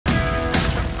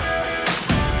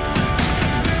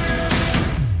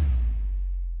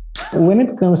When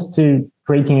it comes to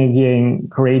creating an idea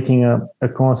and creating a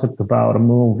concept about a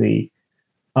movie,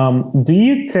 do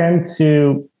you tend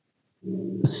to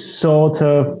sort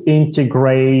of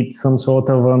integrate some sort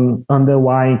of an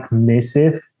underlying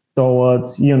missive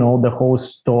towards, the whole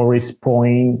story's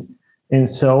point and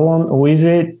so on? Or is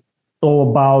it all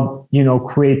about,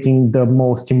 creating the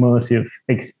most immersive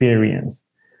experience?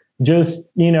 Just,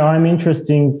 I'm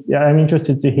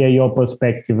interested to hear your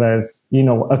perspective as,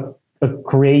 a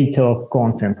creator of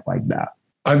content like that.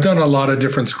 I've done a lot of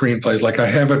different screenplays. Like I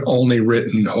haven't only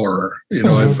written horror.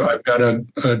 I've got a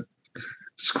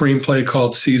screenplay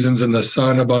called Seasons in the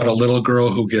Sun about a little girl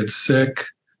who gets sick,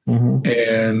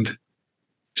 and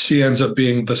she ends up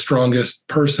being the strongest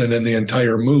person in the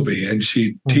entire movie. And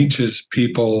she teaches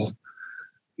people,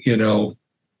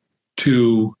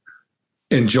 to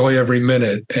enjoy every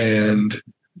minute and,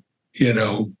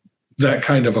 that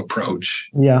kind of approach.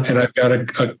 Yeah. And I've got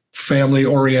a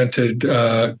family-oriented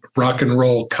rock and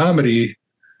roll comedy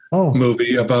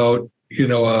movie about,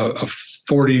 a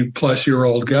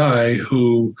 40-plus-year-old guy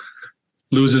who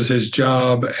loses his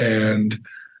job. And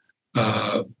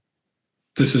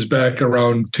this is back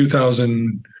around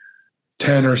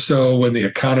 2010 or so when the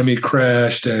economy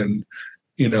crashed, and,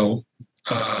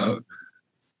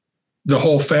 the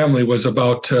whole family was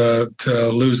about to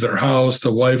lose their house.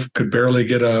 The wife could barely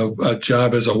get a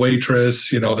job as a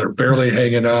waitress. They're barely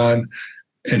hanging on.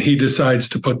 And he decides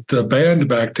to put the band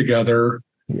back together,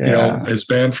 his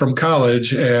band from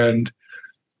college. And,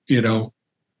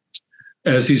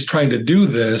 as he's trying to do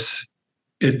this,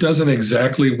 it doesn't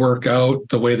exactly work out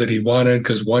the way that he wanted,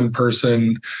 because one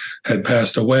person had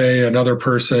passed away. Another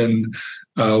person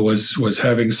was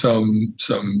having some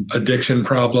addiction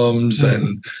problems,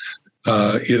 and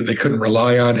they couldn't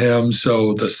rely on him.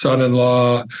 So the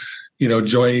son-in-law,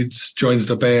 joins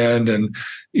the band, and,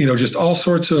 just all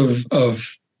sorts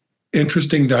of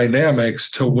interesting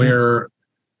dynamics to where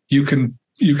you can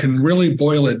really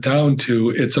boil it down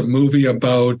to, it's a movie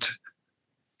about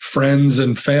friends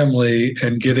and family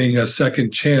and getting a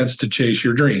second chance to chase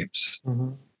your dreams.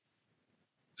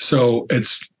 So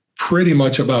it's pretty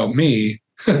much about me,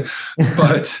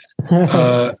 but,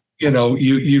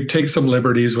 you take some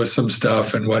liberties with some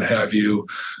stuff and what have you.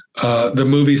 The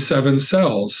movie Seven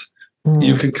Cells,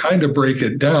 you can kind of break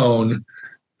it down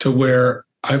to where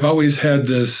I've always had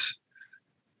this,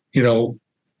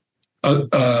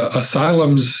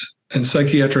 asylums and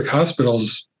psychiatric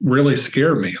hospitals really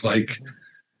scare me. Like,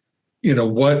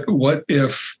 what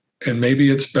if, and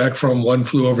maybe it's back from One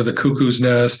Flew Over the Cuckoo's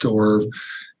Nest, or,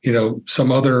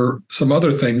 some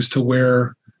other things, to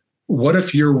where, what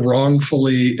if you're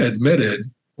wrongfully admitted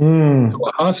to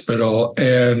a hospital,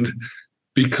 and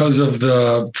because of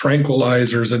the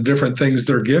tranquilizers and different things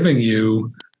they're giving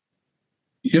you,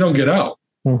 you don't get out.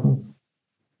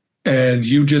 And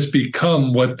you just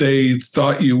become what they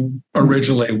thought you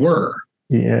originally were.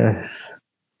 Yes.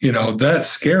 That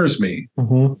scares me.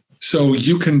 So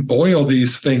you can boil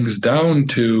these things down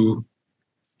to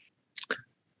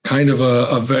kind of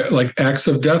like Acts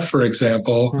of Death, for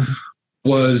example,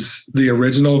 was the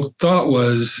original thought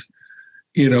was,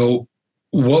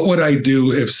 what would I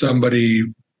do if somebody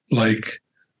like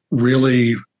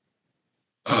really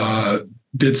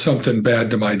did something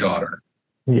bad to my daughter?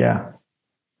 Yeah.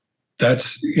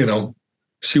 That's,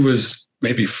 she was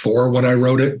maybe 4 when I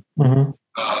wrote it, or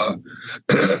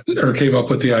came up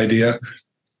with the idea.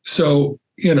 So,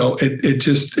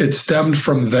 it stemmed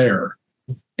from there.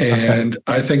 And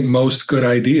I think most good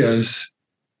ideas,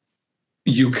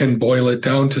 you can boil it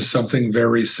down to something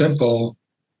very simple,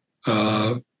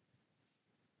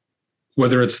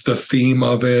 whether it's the theme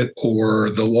of it or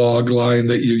the log line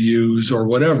that you use or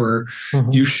whatever,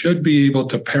 you should be able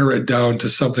to pare it down to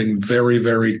something very,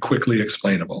 very quickly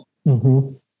explainable.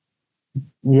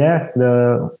 Yeah,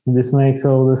 this makes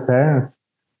all the sense.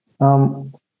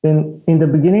 In the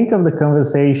beginning of the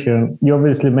conversation, you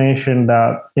obviously mentioned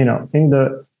that,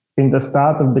 in the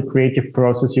start of the creative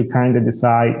process, you kind of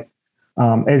decide,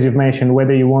 as you've mentioned,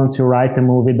 whether you want to write a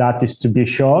movie that is to be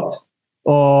shot,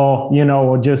 or,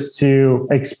 just to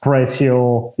express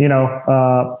your,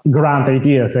 grand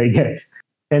ideas, I guess.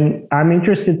 And I'm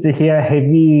interested to hear, have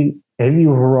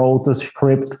you wrote a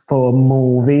script for a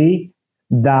movie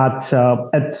that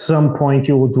at some point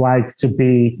you would like to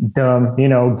be done,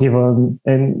 given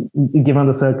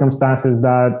the circumstances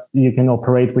that you can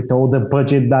operate with all the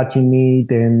budget that you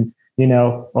need and,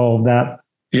 all of that?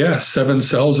 Yeah, Seven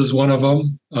Cells is one of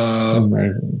them.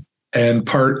 Amazing. And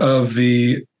part of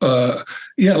the,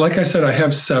 like I said, I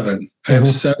have 7. I have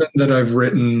 7 that I've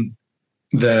written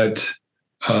that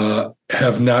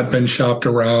have not been shopped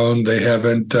around. They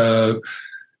haven't,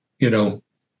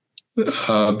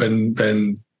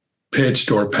 been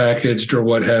pitched or packaged or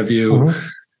what have you. Mm-hmm.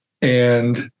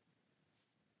 And,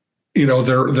 you know,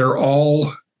 they're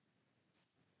all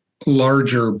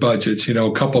larger budgets, you know,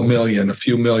 a couple million, a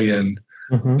few million.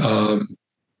 Mm-hmm.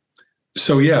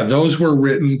 So yeah, those were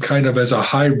written kind of as a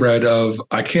hybrid of,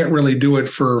 I can't really do it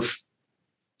for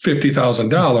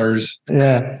 $50,000,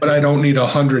 Yeah. but I don't need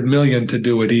 100 million to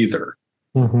do it either.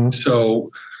 Mm-hmm.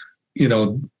 So, you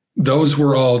know, those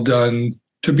were all done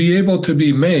to be able to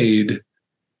be made,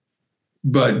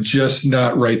 but just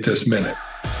not right this minute.